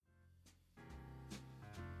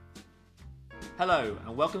Hello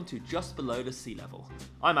and welcome to Just Below the Sea Level.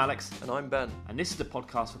 I'm Alex. And I'm Ben. And this is the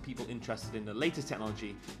podcast for people interested in the latest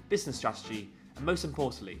technology, business strategy, and most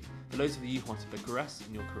importantly, for those of you who want to progress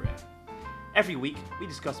in your career. Every week, we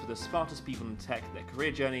discuss with the smartest people in tech their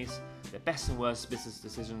career journeys, their best and worst business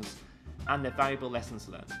decisions, and their valuable lessons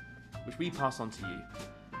learned, which we pass on to you.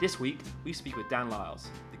 This week, we speak with Dan Lles,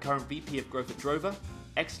 the current VP of Growth at Drover,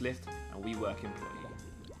 ex-Lyft, and WeWork employee.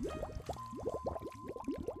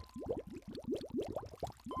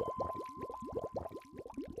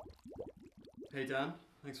 Hey Dan,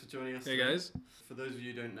 thanks for joining us. Hey today. guys. For those of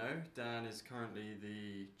you who don't know, Dan is currently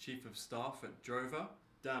the Chief of Staff at Drover.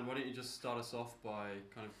 Dan, why don't you just start us off by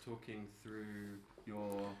kind of talking through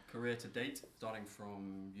your career to date, starting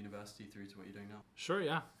from university through to what you're doing now. Sure,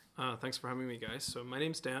 yeah. Thanks for having me, guys. So my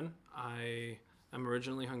name's Dan. I am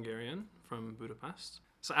originally Hungarian from Budapest.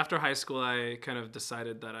 So after high school, I kind of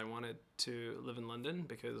decided that I wanted to live in London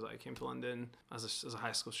because I came to London as a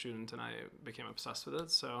high school student and I became obsessed with it.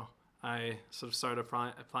 So I sort of started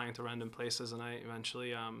applying to random places, and I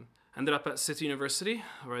eventually ended up at City University,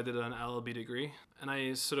 where I did an LLB degree. And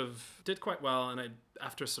I sort of did quite well, and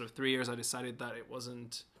after sort of 3 years, I decided that it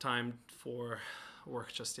wasn't time for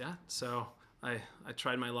work just yet. So I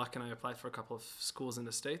tried my luck, and I applied for a couple of schools in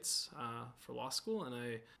the States for law school, and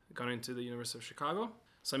I got into the University of Chicago.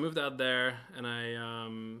 So I moved out there, and I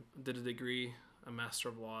did a degree, a Master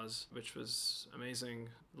of Laws, which was amazing.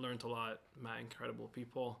 Learned a lot, met incredible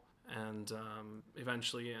people, and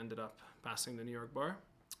eventually ended up passing the New York bar.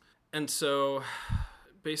 And so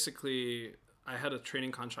basically I had a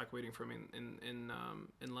training contract waiting for me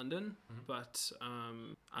in London, but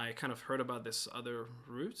I kind of heard about this other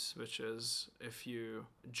route, which is if you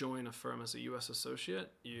join a firm as a US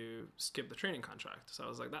associate, you skip the training contract. So I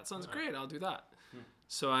was like, that sounds great, I'll do that.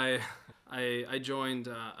 So I joined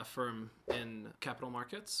a firm in capital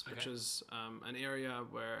markets, which is an area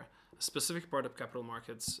where a specific part of capital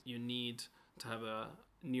markets, you need to have a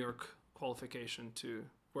New York qualification to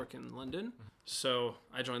work in London. So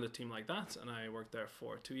I joined the team like that, and I worked there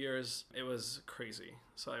for 2 years. It was crazy.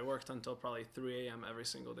 So I worked until probably 3 a.m. every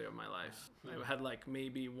single day of my life. I had like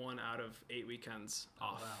maybe 1 out of 8 weekends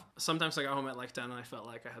off. Wow. Sometimes I got home at like 10 and I felt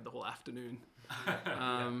like I had the whole afternoon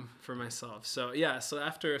for myself. So yeah, so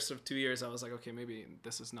after sort of 2 years, I was like, okay, maybe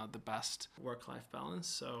this is not the best work-life balance.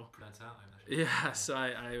 So yeah, so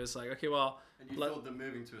I was like, okay, well. And you thought that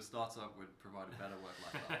moving to a startup would provide a better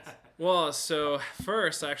work-life balance? Well, so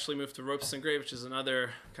first I actually moved to Ropes & Gray, which is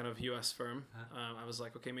another kind of US firm. I was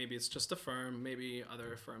like, okay, maybe it's just a firm. Maybe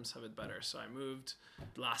other firms have it better. So I moved.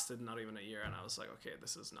 It lasted not even a year, and I was like, okay,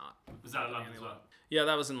 this is not. Was that in London as well? Yeah,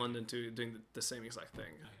 that was in London too, doing the same exact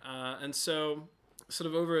thing. Okay. And so sort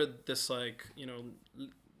of over this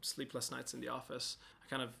sleepless nights in the office, I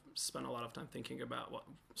kind of spent a lot of time thinking about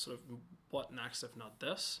what next if not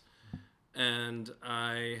this. And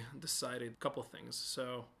I decided a couple things.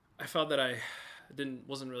 So I felt that I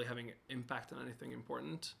wasn't really having impact on anything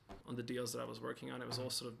important on the deals that I was working on. It was all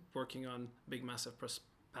sort of working on big, massive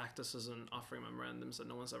prospectuses and offering memorandums that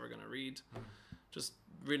no one's ever going to read. Just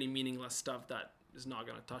really meaningless stuff that is not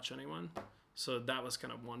going to touch anyone. So that was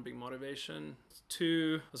kind of one big motivation.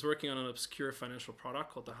 2, I was working on an obscure financial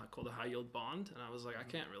product called a high yield bond, and I was like, I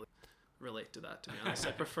can't really relate to that, to be honest.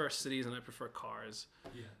 I prefer cities and I prefer cars.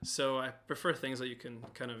 Yeah. So I prefer things that you can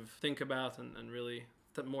kind of think about and really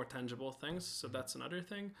more tangible things. So that's another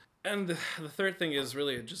thing. And the third thing is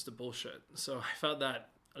really just the bullshit. So I felt that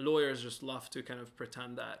lawyers just love to kind of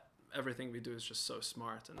pretend that everything we do is just so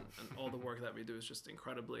smart and all the work that we do is just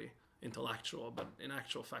incredibly intellectual. But in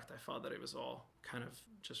actual fact, I felt that it was all kind of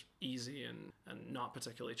just easy and not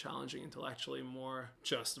particularly challenging intellectually, more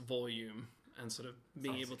just volume and sort of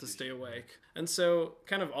being able to stay awake. And so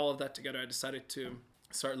kind of all of that together, I decided to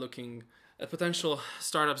start looking at potential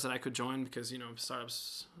startups that I could join because,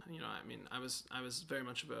 startups, I was very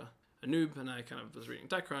much of a noob, and I kind of was reading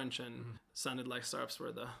TechCrunch and sounded like startups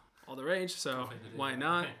were all the rage. So why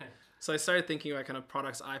not? So I started thinking about kind of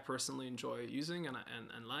products I personally enjoy using and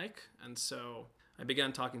like. And so I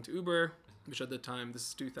began talking to Uber, which at the time, this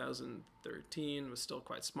is 2013, was still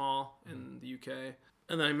quite small in the UK.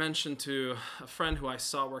 And then I mentioned to a friend who I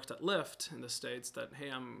saw worked at Lyft in the States that, hey,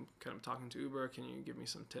 I'm kind of talking to Uber. Can you give me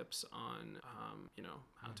some tips on,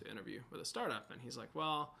 how to interview with a startup? And he's like,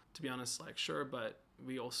 well, to be honest, like, sure, but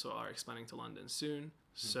we also are expanding to London soon.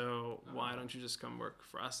 So why don't you just come work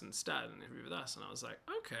for us instead and interview with us? And I was like,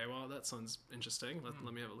 okay, well, that sounds interesting.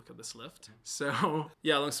 Let me have a look at this Lyft. So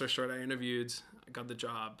yeah, long story short, I interviewed, I got the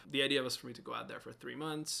job. The idea was for me to go out there for 3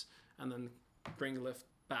 months and then bring Lyft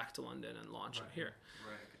back to London and launch it here.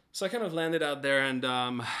 Right. So I kind of landed out there, and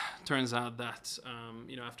turns out that,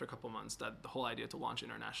 after a couple months, that the whole idea to launch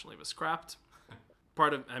internationally was scrapped. I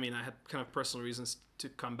had kind of personal reasons to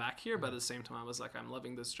come back here, but at the same time, I was like, I'm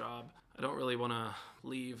loving this job. I don't really want to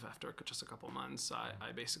leave after just a couple months. So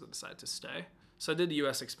I basically decided to stay. So I did the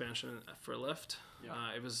U.S. expansion for Lyft. Yeah.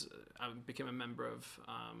 I became a member of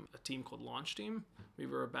a team called Launch Team. We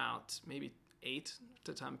were about maybe 8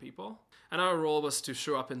 to 10 people. And our role was to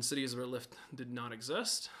show up in cities where Lyft did not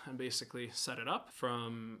exist and basically set it up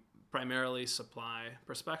from primarily supply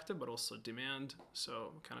perspective, but also demand.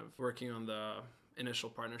 So kind of working on the initial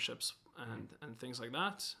partnerships and things like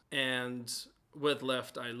that. And with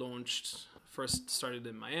Lyft, I first started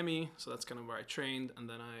in Miami, so that's kind of where I trained, and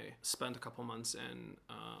then I spent a couple months in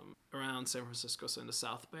around San Francisco, so in the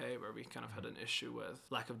South Bay, where we kind of had an issue with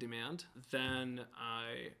lack of demand. Then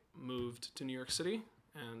I moved to New York City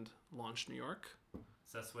and launched New York.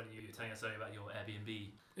 So that's when you were telling us earlier about your Airbnb.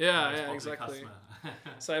 Yeah, exactly.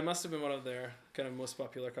 So I must have been one of their kind of most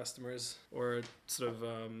popular customers, or sort of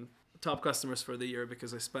top customers for the year,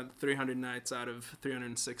 because I spent 300 nights out of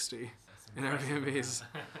 360 in Airbnbs.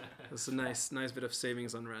 It's a nice bit of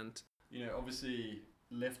savings on rent. Obviously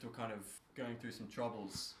Lyft were kind of going through some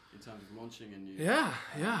troubles in terms of launching, and Yeah,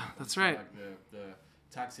 that's right. Like the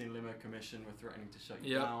taxi and limo commission were threatening to shut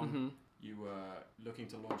you down. Mm-hmm. You were looking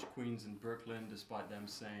to launch Queens and Brooklyn, despite them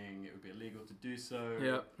saying it would be illegal to do so.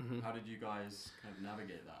 Yeah. Mm-hmm. How did you guys kind of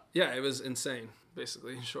navigate that? Yeah, it was insane,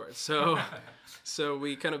 basically, in short. So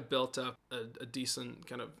we kind of built up a decent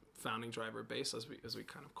kind of founding driver base, as we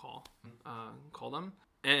kind of call them,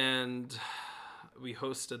 and we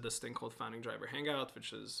hosted this thing called Founding Driver Hangout,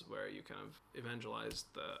 which is where you kind of evangelize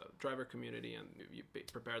the driver community and you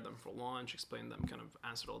prepare them for launch, explain them, kind of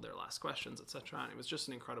answered all their last questions, etc. And it was just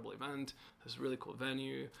an incredible event. It was a really cool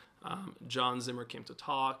venue. John Zimmer came to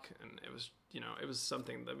talk, and it was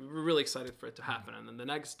something that we were really excited for it to happen. And then the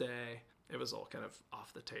next day, it was all kind of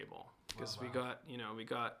off the table because we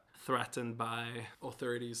got threatened by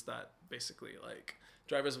authorities that basically like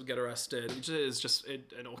drivers would get arrested.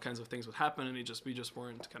 And all kinds of things would happen, and we just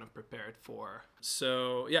weren't kind of prepared for.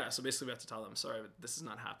 So basically we had to tell them, sorry, this is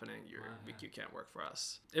not happening. You can't work for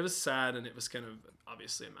us. It was sad, and it was kind of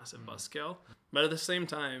obviously a massive buzzkill. But at the same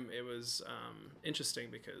time, it was interesting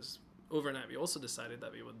because overnight we also decided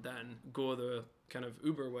that we would then go the kind of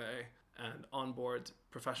Uber way and onboard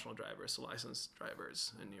professional drivers, so licensed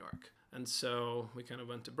drivers in New York. And so we kind of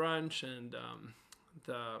went to brunch, and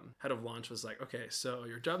the head of launch was like, okay, so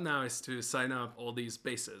your job now is to sign up all these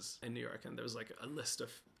bases in New York. And there was like a list of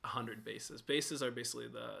 100 bases. Bases are basically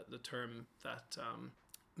the term that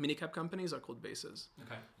minicab companies are called bases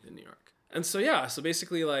in New York. And so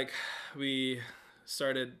basically like we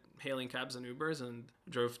started hailing cabs and Ubers and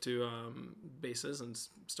drove to bases and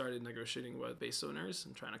started negotiating with base owners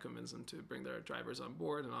and trying to convince them to bring their drivers on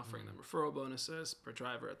board and offering them referral bonuses per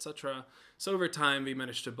driver, etc. So over time, we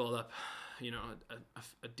managed to build up,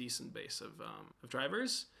 a decent base of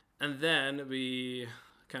drivers. And then we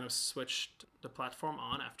kind of switched the platform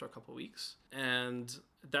on after a couple of weeks. And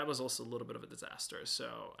that was also a little bit of a disaster.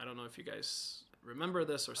 So I don't know if you guys remember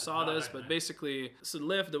this or saw this, but basically, so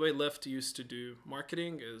Lyft, the way Lyft used to do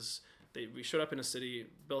marketing is we showed up in a city,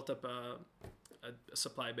 built up a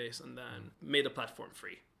supply base, and then made the platform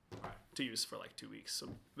free to use for like 2 weeks. So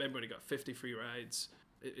everybody got 50 free rides.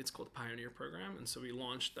 It's called Pioneer Program. And so we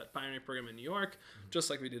launched that Pioneer Program in New York, just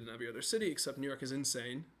like we did in every other city, except New York is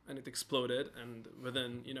insane, and it exploded. And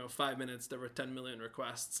within 5 minutes, there were 10 million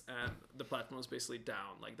requests, and the platform was basically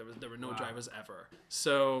down. Like there were no drivers ever.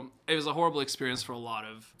 So it was a horrible experience for a lot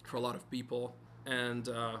of people. And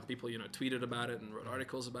people, tweeted about it and wrote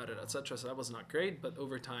articles about it, etc. So that was not great. But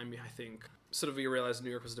over time, I think we realized New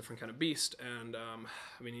York was a different kind of beast, and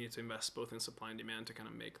we needed to invest both in supply and demand to kind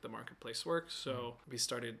of make the marketplace work. So we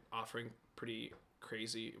started offering pretty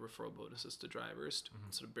crazy referral bonuses to drivers to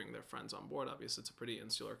sort of bring their friends on board. Obviously, it's a pretty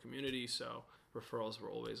insular community, so referrals were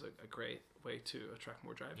always a great way to attract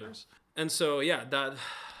more drivers. Yeah. And so, that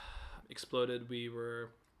exploded.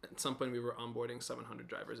 At some point, we were onboarding 700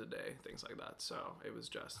 drivers a day, things like that. So it was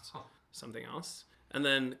just something else. And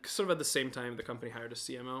then sort of at the same time, the company hired a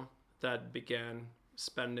CMO that began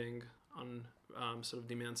spending on sort of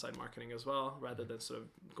demand-side marketing as well, rather than sort of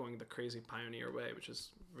going the crazy pioneer way, which is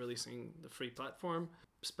releasing the free platform,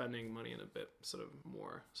 spending money in a bit sort of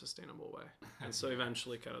more sustainable way. And so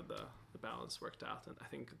eventually kind of the balance worked out. And I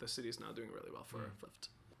think the city is now doing really well for Lyft.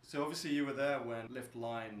 So obviously you were there when Lyft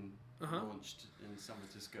Line launched in San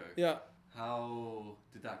Francisco. Yeah. How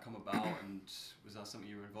did that come about, and was that something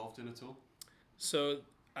you were involved in at all? So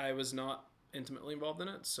I was not intimately involved in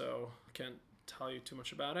it, so I can't tell you too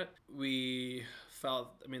much about it. We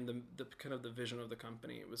felt, I mean, the kind of the vision of the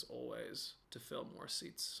company was always to fill more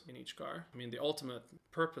seats in each car. I mean, the ultimate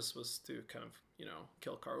purpose was to kind of,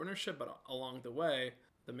 kill car ownership, but along the way,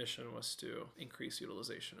 the mission was to increase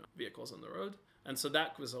utilization of vehicles on the road. And so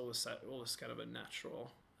that was always kind of a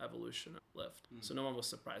natural evolution of Lyft. So no one was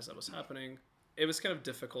surprised that was happening. It was kind of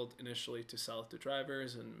difficult initially to sell it to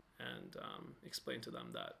drivers and explain to them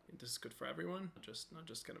that this is good for everyone, not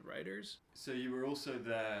just kind of riders. So you were also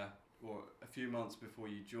there, or a few months before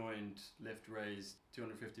you joined, Lyft raised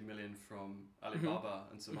 250 million from Alibaba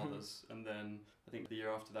and some others, and then I think the year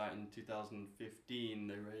after that, in 2015,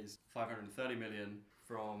 they raised 530 million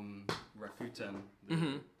from Rakuten,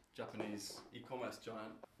 the Japanese e-commerce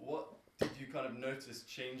giant. What did you kind of notice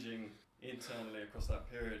changing internally across that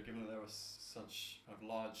period, given that there was such kind of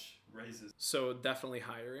large raises? So definitely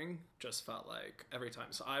hiring just felt like every time.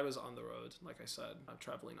 So I was on the road, like I said, I'm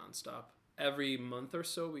traveling nonstop. Every month or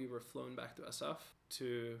so, we were flown back to SF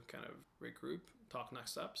to kind of regroup, talk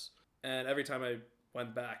next steps. And every time I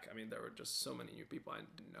went back, I mean, there were just so many new people I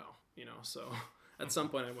didn't know, so at some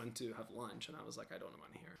point I went to have lunch and I was like, I don't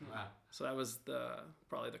want to hear. Wow. So that was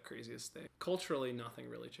probably the craziest thing. Culturally, nothing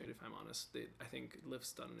really changed, if I'm honest. I think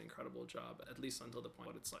Lyft's done an incredible job, at least until the point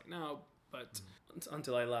what it's like now. But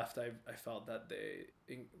until I left, I felt that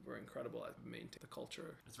they were incredible at maintaining the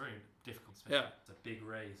culture. It's very difficult, especially it's a big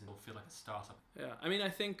raise and it'll feel like a startup. Yeah, I mean, I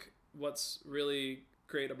think what's really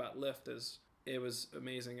great about Lyft is it was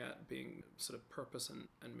amazing at being sort of purpose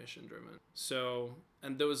and mission driven. So,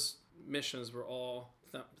 and those missions were all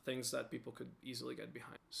things that people could easily get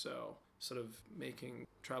behind. So sort of making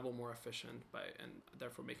travel more efficient and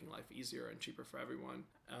therefore making life easier and cheaper for everyone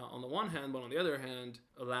on the one hand, but on the other hand,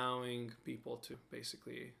 allowing people to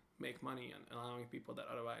basically make money and allowing people that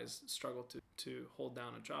otherwise struggle to hold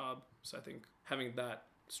down a job. So I think having that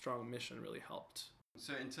strong mission really helped.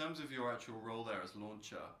 So in terms of your actual role there as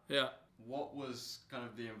launcher, what was kind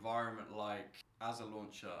of the environment like as a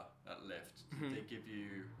launcher at Lyft? Did they give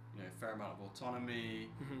you, a fair amount of autonomy?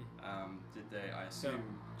 Did they, I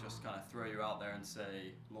assume, just kind of throw you out there and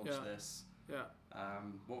say, launch this?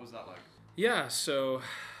 What was that like? Yeah, so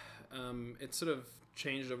it sort of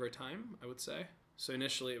changed over time, I would say. So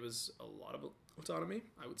initially it was a lot of autonomy,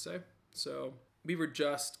 I would say. So we were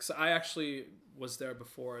because I actually was there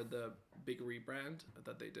before the big rebrand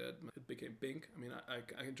that they did. It became pink. I mean,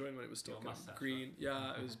 I joined when it was still kind of green. Right?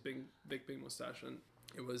 Yeah, it was big pink mustache, and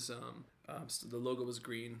it was so the logo was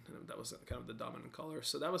green, and that was kind of the dominant color.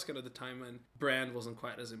 So that was kind of the time when brand wasn't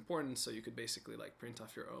quite as important. So you could basically like print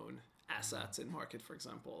off your own assets in market. For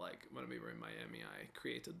example, like when we were in Miami, I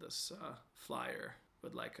created this flyer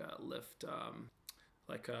with like a Lyft,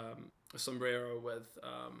 like a sombrero with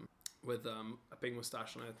a pink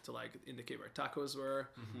mustache on it to like indicate where tacos were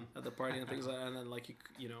at the party and things like that. And then like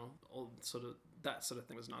all sort of that sort of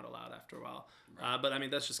thing was not allowed after a while. Right. But I mean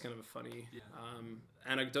that's just kind of a funny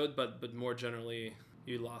anecdote. But more generally,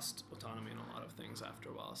 you lost autonomy in a lot of things after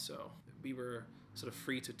a while. So we were sort of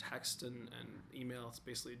free to text and email. It's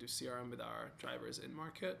basically do CRM with our drivers in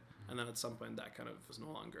market. And then at some point that kind of was no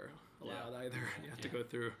longer allowed either. You had to go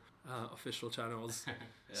through official channels.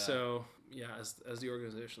 So as the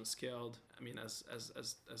organization scaled, I mean as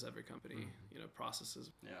every company processes.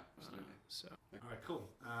 Absolutely. All right, cool.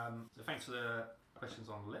 So thanks for the questions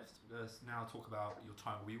on Lyft. Let's now talk about your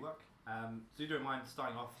time at WeWork. So you don't mind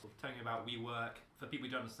starting off telling me about WeWork for people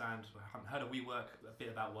who don't understand or haven't heard of WeWork, a bit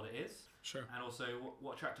about what it is. Sure. And also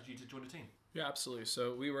what attracted you to join the team. Yeah, absolutely.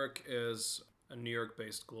 So WeWork is a New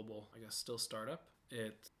York-based global, still startup.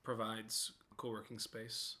 It provides co-working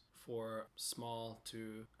space for small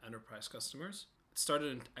to enterprise customers. It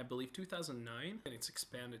started in, I believe, 2009, and it's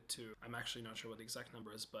expanded to, I'm actually not sure what the exact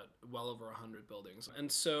number is, but well over 100 buildings. And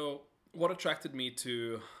so what attracted me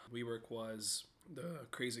to WeWork was the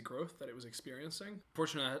crazy growth that it was experiencing.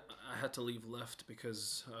 Fortunately, I had to leave Lyft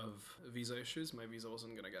because of visa issues. My visa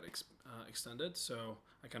wasn't going to get extended, so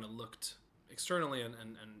I kind of looked externally and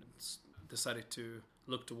decided to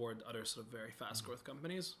look toward other sort of very fast growth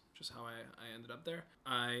companies, which is how I ended up there.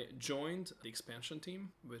 I joined the expansion team,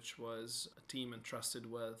 which was a team entrusted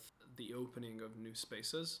with the opening of new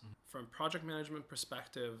spaces from project management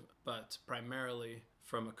perspective, but primarily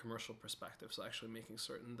from a commercial perspective. So actually making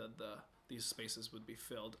certain that these spaces would be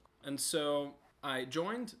filled. And so I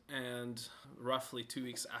joined, and roughly 2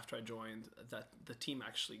 weeks after I joined, that the team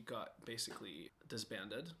actually got basically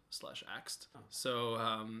disbanded / axed.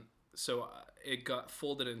 So it got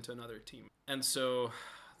folded into another team. And so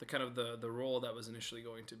the kind of the role that was initially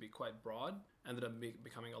going to be quite broad ended up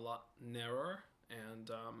becoming a lot narrower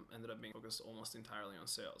and ended up being focused almost entirely on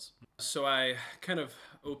sales. So I kind of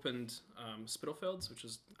opened Spitalfields, which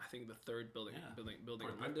is I think the third building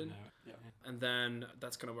in London, and then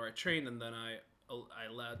that's kind of where I trained, and then I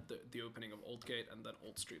led the opening of Aldgate and then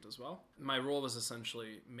Old Street as well. My role was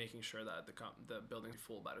essentially making sure that the building was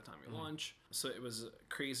full by the time we launch. So it was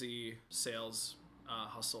crazy sales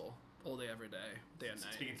hustle all day, every day, day and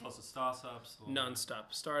night. Speaking to lots of startups?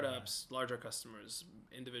 Non-stop. Startups, larger customers,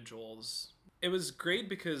 individuals. It was great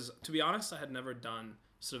because, to be honest, I had never done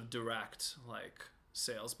sort of direct like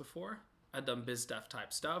sales before. I'd done biz dev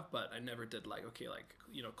type stuff, but I never did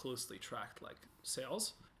closely tracked like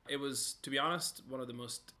sales. It was, to be honest, one of the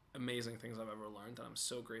most amazing things I've ever learned, and I'm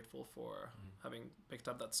so grateful for having picked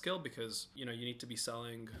up that skill, because you need to be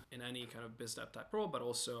selling in any kind of biz dev type role, but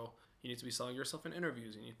also you need to be selling yourself in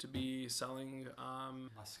interviews. You need to be selling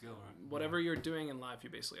skill, right? whatever you're doing in life. You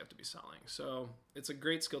basically have to be selling. So it's a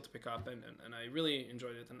great skill to pick up, and I really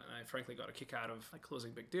enjoyed it, and I frankly got a kick out of like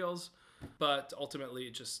closing big deals. But ultimately,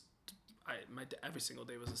 just every single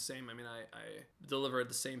day was the same. I mean, I delivered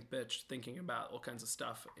the same pitch, thinking about all kinds of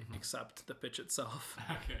stuff except the pitch itself.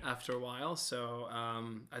 After a while. So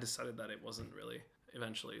I decided that it wasn't really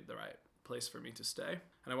eventually the right place for me to stay,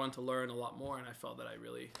 and I wanted to learn a lot more, and I felt that I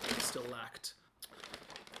really still lacked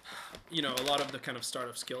a lot of the kind of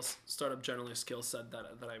startup generalist skill set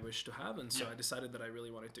that I wish to have. And so I decided that I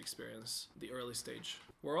really wanted to experience the early stage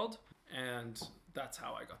world, and that's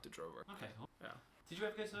how I got to Drover. Okay, cool. Yeah. Did you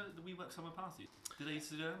ever go to the WeWork summer parties? Did they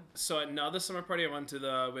used to do them? So another summer party, I went to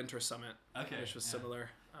the Winter Summit, which was similar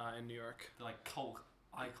in New York. The like cult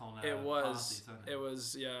icon it was parties, it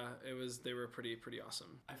was yeah it was they were pretty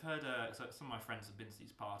awesome. I've heard so some of my friends have been to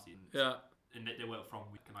these parties, and they were from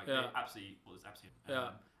WeWork, and they absolutely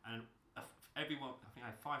and everyone, I think I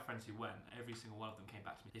had 5 friends who went. Every single one of them came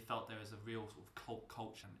back to me. They felt there was a real sort of cult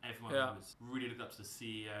culture, and everyone was really looked up to the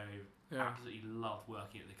CEO. Absolutely loved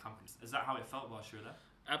working at the company. Is that how it felt whilst you were there?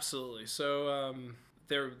 Absolutely. So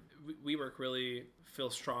WeWork really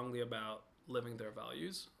feels strongly about living their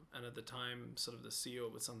values. And at the time, sort of the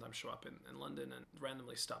CEO would sometimes show up in London and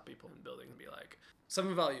randomly stop people in the building and be like,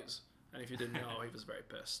 7 values. And if you didn't know, he was very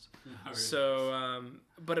pissed. Really? So,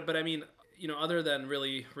 but I mean, other than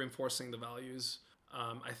really reinforcing the values,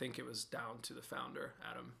 I think it was down to the founder,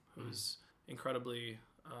 Adam, who's incredibly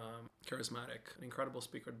charismatic, an incredible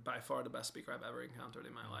speaker, by far the best speaker I've ever encountered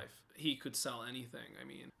in my life. He could sell anything. I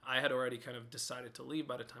mean, I had already kind of decided to leave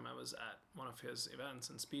by the time I was at one of his events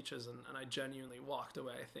and speeches, and I genuinely walked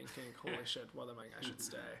away thinking, holy shit, I should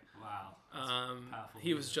stay. Wow.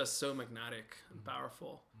 He was just so magnetic and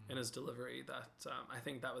powerful in his delivery that I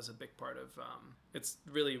think that was a big part of, it's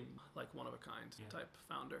really like one of a kind type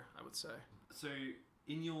founder, I would say. So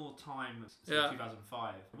in your time,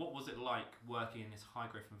 2005, what was it like working in this high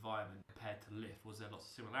growth environment compared to Lyft? Was there lots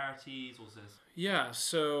of similarities? Yeah,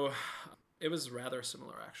 so it was rather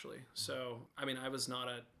similar actually. So I mean, I was not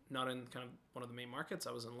in kind of one of the main markets.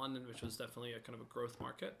 I was in London, which was definitely a kind of a growth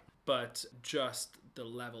market, but just the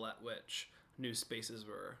level at which new spaces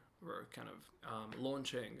were kind of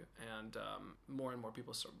launching, and more and more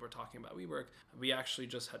people were talking about WeWork. We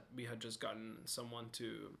had just gotten someone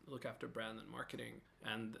to look after brand and marketing,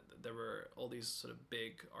 and there were all these sort of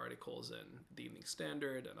big articles in the Evening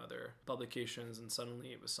Standard and other publications, and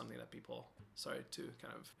suddenly it was something that people started to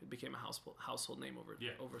it became a household name over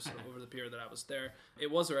the period that I was there.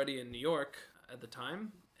 It was already in New York at the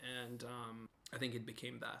time, and I think it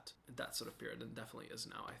became that sort of period, and definitely is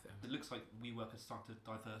now, I think. It looks like WeWork has started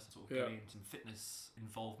to diverse, sort of getting into fitness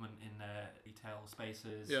involvement in their retail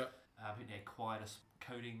spaces. Yeah. I think they acquired a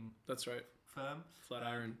coding firm.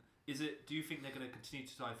 Flatiron. Do you think they're going to continue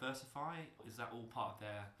to diversify? Is that all part of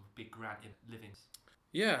their big grant in living?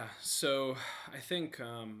 Yeah, so I think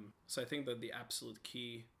that the absolute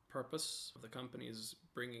key purpose of the company is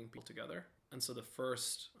bringing people together. And so the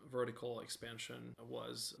first vertical expansion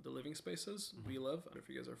was the living spaces. We Live. I don't know if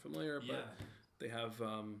you guys are familiar, but they have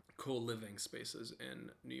co-living spaces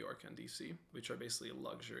in New York and DC, which are basically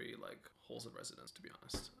luxury like halls of residence, to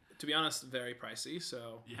be honest, very pricey.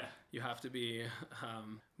 So you have to be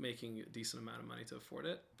making a decent amount of money to afford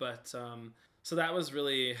it. But so that was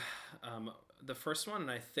really the first one.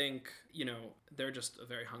 And I think, they're just a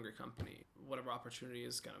very hungry company. Whatever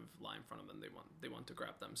opportunities kind of lie in front of them, they want to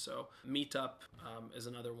grab them. So Meetup is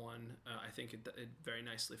another one. I think it very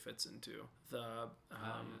nicely fits into the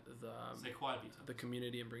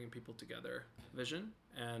community and bringing people together vision.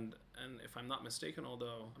 And if I'm not mistaken,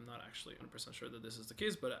 although I'm not actually 100% sure that this is the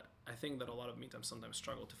case, but I think that a lot of meetups sometimes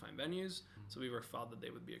struggle to find venues. So WeWork felt that they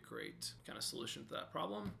would be a great kind of solution to that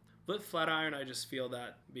problem. With Flatiron, I just feel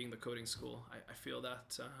that being the coding school, I feel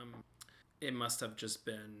that it must have just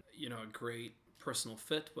been, a great personal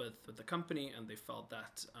fit with the company, and they felt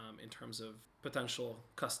that in terms of potential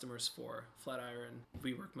customers for Flatiron,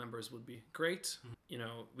 WeWork members would be great.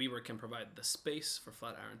 WeWork can provide the space for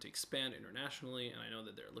Flatiron to expand internationally, and I know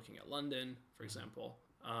that they're looking at London, for example.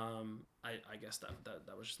 I guess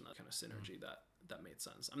that was just another kind of synergy that made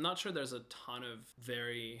sense. I'm not sure there's a ton of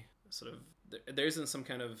very sort of, there isn't some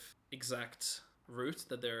kind of exact route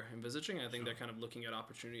that they're envisaging. I think they're kind of looking at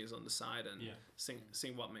opportunities on the side and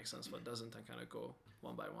seeing what makes sense, what doesn't, and kind of go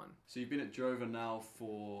one by one. So you've been at Drover now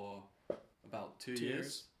for about 2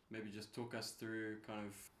 years. Maybe just talk us through kind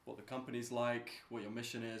of what the company's like, what your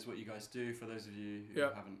mission is, what you guys do for those of you who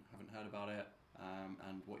haven't heard about it,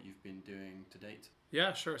 and what you've been doing to date.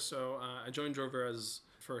 Yeah, sure. So I joined Drover as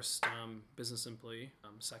first business employee.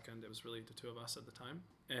 Second, it was really the two of us at the time.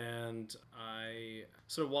 And I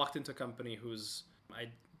sort of walked into a company whose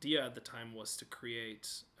idea at the time was to create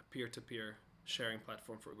a peer-to-peer sharing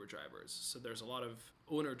platform for Uber drivers. So there's a lot of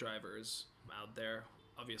owner drivers out there,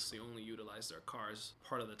 obviously only utilize their cars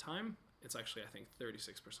part of the time. It's actually, I think,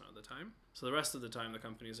 36% of the time. So the rest of the time,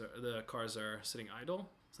 the cars are sitting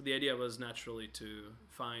idle. So the idea was naturally to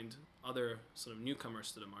find other sort of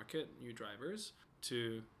newcomers to the market, new drivers,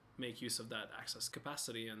 to make use of that access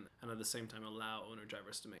capacity and at the same time allow owner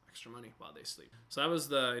drivers to make extra money while they sleep. So that was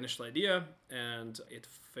the initial idea, and it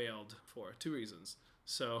failed for two reasons.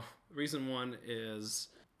 So reason one is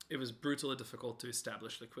it was brutally difficult to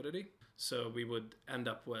establish liquidity. So we would end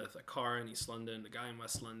up with a car in East London, the guy in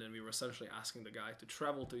West London. We were essentially asking the guy to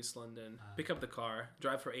travel to East London, pick up the car,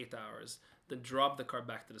 drive for 8 hours, then drop the car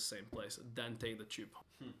back to the same place, then take the tube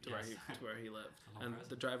to where he lived. And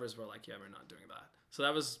the drivers were like, yeah, we're not doing that. So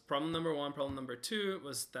that was problem number one. Problem number two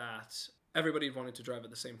was that everybody wanted to drive at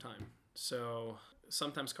the same time. So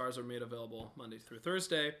sometimes cars were made available Monday through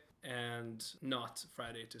Thursday and not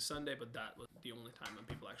Friday to Sunday, but that was the only time when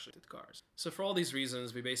people actually did cars. So for all these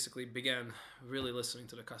reasons, we basically began really listening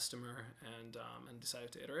to the customer and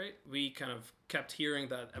decided to iterate. We kind of kept hearing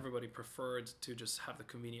that everybody preferred to just have the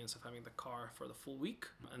convenience of having the car for the full week,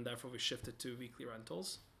 and therefore we shifted to weekly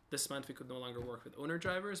rentals. This meant we could no longer work with owner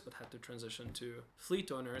drivers, but had to transition to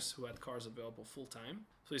fleet owners who had cars available full time.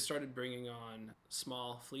 So we started bringing on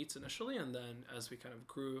small fleets initially, and then as we kind of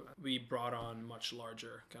grew, we brought on much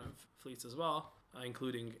larger kind of fleets as well,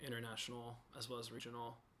 including international as well as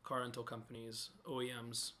regional car rental companies,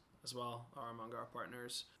 OEMs as well are among our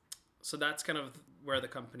partners. So that's kind of where the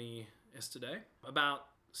company is today. About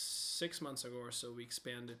 6 months ago or so, we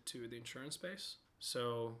expanded to the insurance space.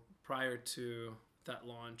 So prior to that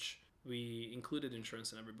launch, we included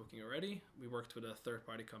insurance in every booking already. We worked with a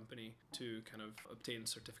third-party company to kind of obtain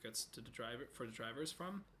certificates for the drivers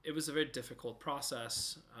from. It was a very difficult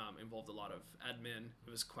process, involved a lot of admin.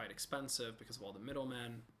 It was quite expensive because of all the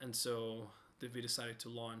middlemen. And so we decided to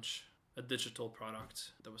launch a digital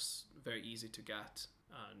product that was very easy to get,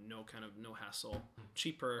 no hassle,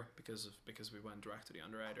 cheaper because we went direct to the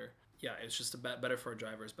underwriter. Yeah, it's just better for our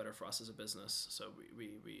drivers, better for us as a business. So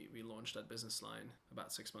we launched that business line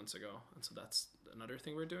about 6 months ago. And so that's another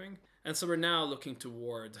thing we're doing. And so we're now looking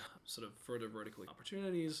toward sort of further vertical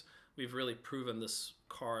opportunities. We've really proven this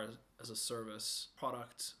car as a service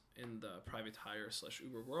product in the private hire /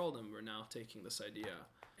 Uber world. And we're now taking this idea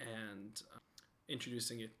and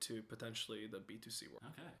introducing it to potentially the B2C world.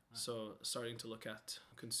 Okay. Nice. So starting to look at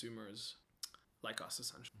consumers like us,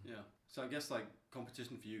 essentially. Yeah. So I guess like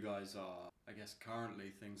competition for you guys are, I guess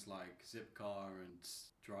currently things like Zipcar and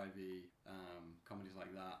Drivey, companies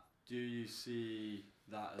like that. Do you see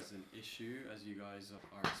that as an issue as you guys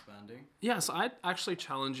are expanding? Yeah, so I'd actually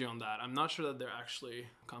challenge you on that. I'm not sure that they're actually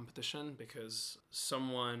competition, because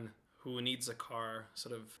someone who needs a car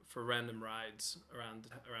sort of for random rides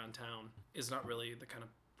around town is not really the kind of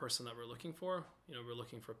person that we're looking for. We're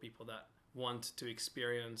looking for people that want to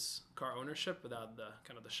experience car ownership without the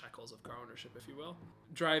kind of the shackles of car ownership, if you will.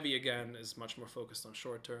 Drivey, again, is much more focused on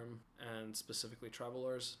short-term and specifically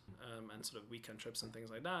travelers and sort of weekend trips and things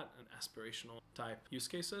like that, and aspirational type use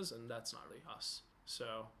cases, and that's not really us.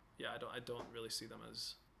 So yeah, I don't really see them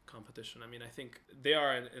as competition. I mean, I think they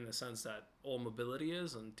are in the sense that All Mobility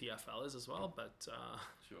is and TFL is as well, but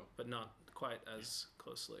Sure. But not quite as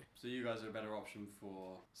closely. So you guys are a better option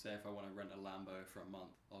for, say, if I want to rent a Lambo for a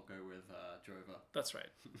month, I'll go with Drover. That's right.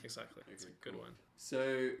 Exactly. It's Okay, a good cool. one.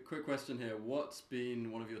 So quick question here. What's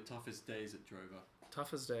been one of your toughest days at Drover?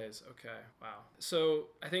 Toughest days. Okay. Wow. So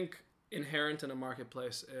I think inherent in a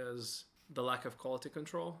marketplace is the lack of quality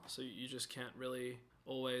control. So you just can't really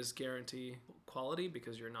always guarantee quality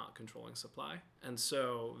because you're not controlling supply. And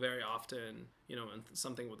so very often, when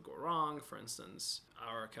something would go wrong, for instance,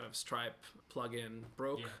 our kind of Stripe plugin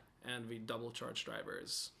broke and we double charge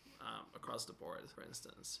drivers across the board, for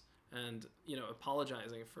instance. And,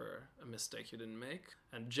 apologizing for a mistake you didn't make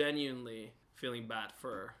and genuinely feeling bad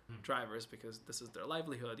for drivers because this is their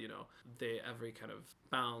livelihood, every kind of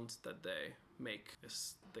pound that they make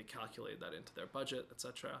they calculate that into their budget,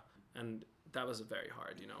 etc. And that was very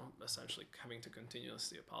hard, essentially having to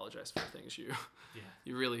continuously apologize for things you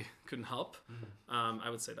really couldn't help. I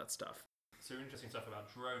would say that's tough. So interesting stuff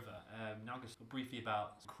about Drover. Now just briefly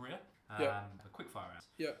about career. A quick fire round.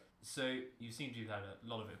 Yeah. So you seem to have had a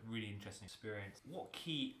lot of really interesting experience. What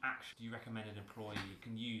key action do you recommend an employee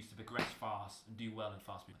can use to progress fast and do well in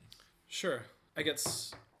fast moving? Sure. I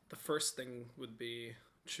guess the first thing would be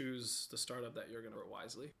choose the startup that you're going to work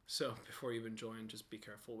wisely. So before you even join, just be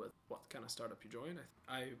careful with what kind of startup you join.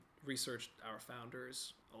 I researched our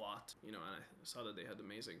founders a lot, and I saw that they had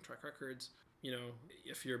amazing track records.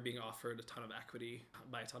 If you're being offered a ton of equity,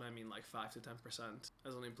 by a ton I mean like 5 to 10%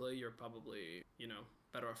 as an employee, you're probably,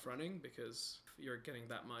 better off running because if you're getting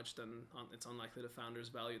that much, then it's unlikely the founders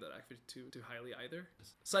value that equity too highly either.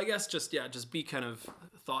 So I guess just be kind of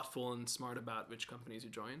thoughtful and smart about which companies you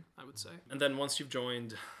join, I would say. And then once you've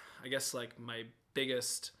joined, I guess like my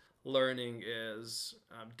biggest learning is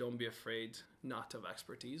don't be afraid not to have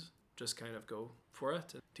expertise. Just kind of go for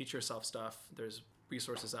it and teach yourself stuff. There's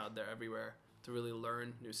resources out there everywhere to really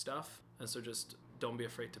learn new stuff. And so just don't be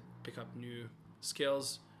afraid to pick up new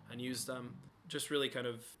skills and use them. Just really kind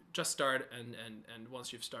of just start and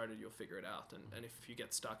once you've started, you'll figure it out. And if you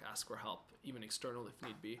get stuck, ask for help, even external if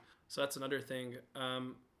need be. So that's another thing.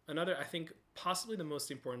 Another, I think, possibly the most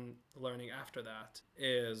important learning after that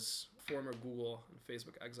is former Google and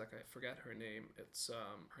Facebook exec. I forget her name.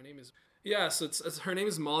 Her name is... Yeah, so her name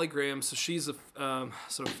is Molly Graham. So she's a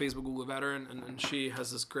sort of Facebook Google veteran, and she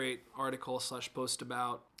has this great article / post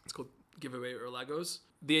about, it's called Give Away Your Legos.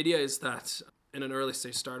 The idea is that in an early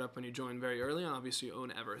stage startup, when you join very early on, obviously you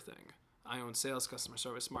own everything. I own sales, customer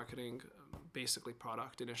service, marketing, basically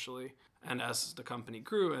product initially. And as the company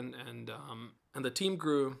grew and the team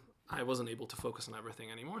grew, I wasn't able to focus on everything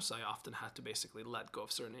anymore. So I often had to basically let go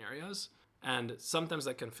of certain areas. And sometimes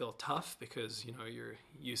that can feel tough because, you're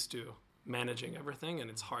used to managing everything and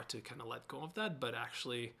it's hard to kind of let go of that. But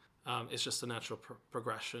actually, it's just a natural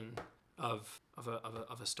progression of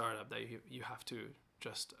a startup that you have to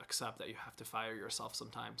just accept that you have to fire yourself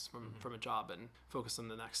sometimes from a job and focus on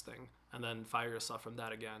the next thing, and then fire yourself from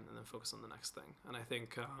that again and then focus on the next thing. And I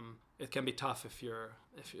think it can be tough if you're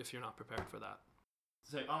not prepared for that.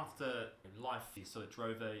 So after life, you saw at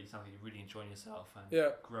Drover, you sound like you're really enjoying yourself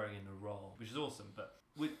and growing in the role, which is awesome. But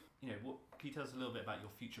with what can you tell us a little bit about your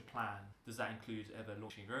future plan? Does that include ever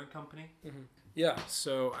launching your own company? Mm-hmm. Yeah,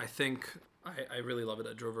 so I think I really love it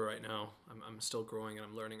at Drover right now. I'm still growing and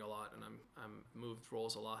I'm learning a lot, and I'm moved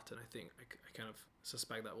roles a lot, and I think I kind of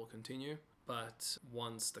suspect that will continue. But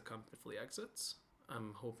once the company fully exits,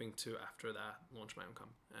 I'm hoping to, after that, launch my own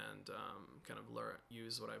company and kind of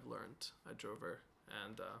use what I've learned at Drover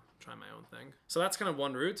and try my own thing. So that's kind of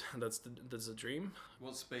one route. That's the dream.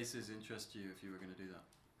 What spaces interest you if you were going to do that?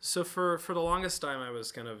 So for the longest time, I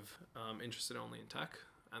was kind of interested only in tech.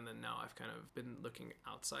 And then now I've kind of been looking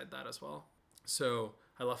outside that as well. So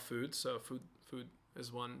I love food. So food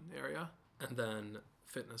is one area. And then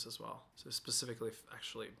fitness as well. So specifically,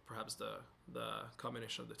 actually, perhaps the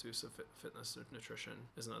combination of the two. So fitness and nutrition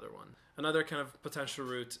is another one. Another kind of potential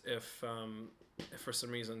route, if for some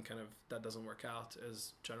reason kind of that doesn't work out,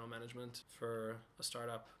 is general management for a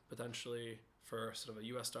startup, potentially for sort of a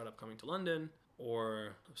US startup coming to London,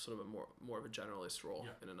 or sort of a more of a generalist role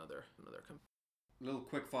in another company. A little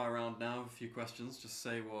quick fire round now, a few questions. Just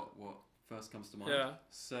say what first comes to mind. Yeah.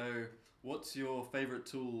 So what's your favorite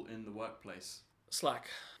tool in the workplace? Slack.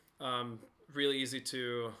 Really easy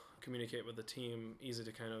to communicate with the team, easy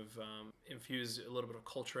to kind of infuse a little bit of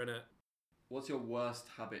culture in it. What's your worst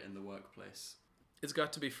habit in the workplace? It's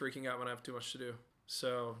got to be freaking out when I have too much to do.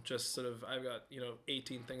 So just sort of, I've got,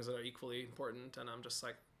 18 things that are equally important, and I'm just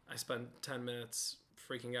like, I spend 10 minutes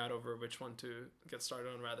freaking out over which one to get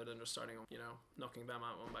started on rather than just starting, knocking them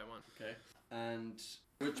out one by one. Okay. And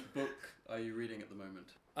which book are you reading at the moment?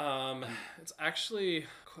 It's actually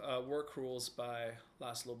Work Rules by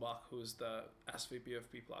Laszlo Bach, who's the SVP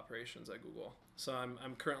of People Operations at Google. So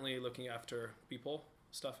I'm currently looking after people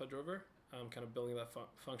stuff at Drover. I'm kind of building that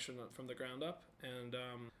function from the ground up. And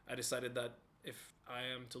I decided that if I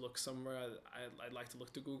am to look somewhere, I'd like to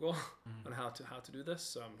look to Google on how to do this.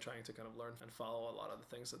 So I'm trying to kind of learn and follow a lot of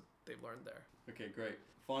the things that they've learned there. Okay, great.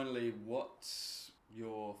 Finally, what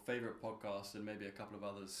your favorite podcast and maybe a couple of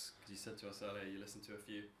others, because you said to us earlier you listened to a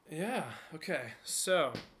few. Yeah, okay.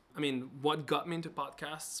 So, I mean, what got me into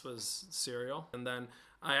podcasts was Serial. And then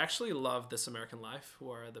I actually love This American Life, who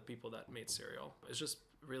are the people that made Serial. It's just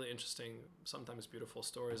really interesting, sometimes beautiful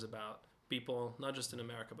stories about people, not just in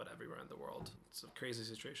America, but everywhere in the world. Some crazy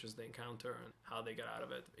situations they encounter and how they get out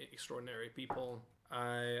of it. Extraordinary people.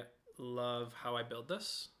 I love How I Build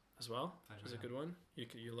This as well, which is a good one.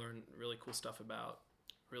 You learn really cool stuff about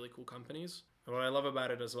really cool companies. And what I love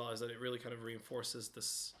about it as well is that it really kind of reinforces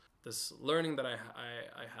this learning that I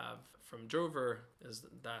have from Drover, is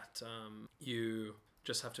that you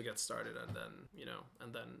just have to get started,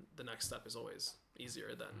 and then the next step is always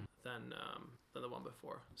easier than the one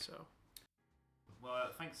before. So.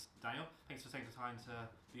 Well, thanks, Daniel. Thanks for taking the time to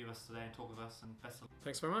be with us today and talk with us, and best of luck.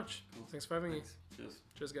 Thanks very much. Cool. Thanks for having me. Cheers.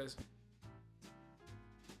 Cheers, guys.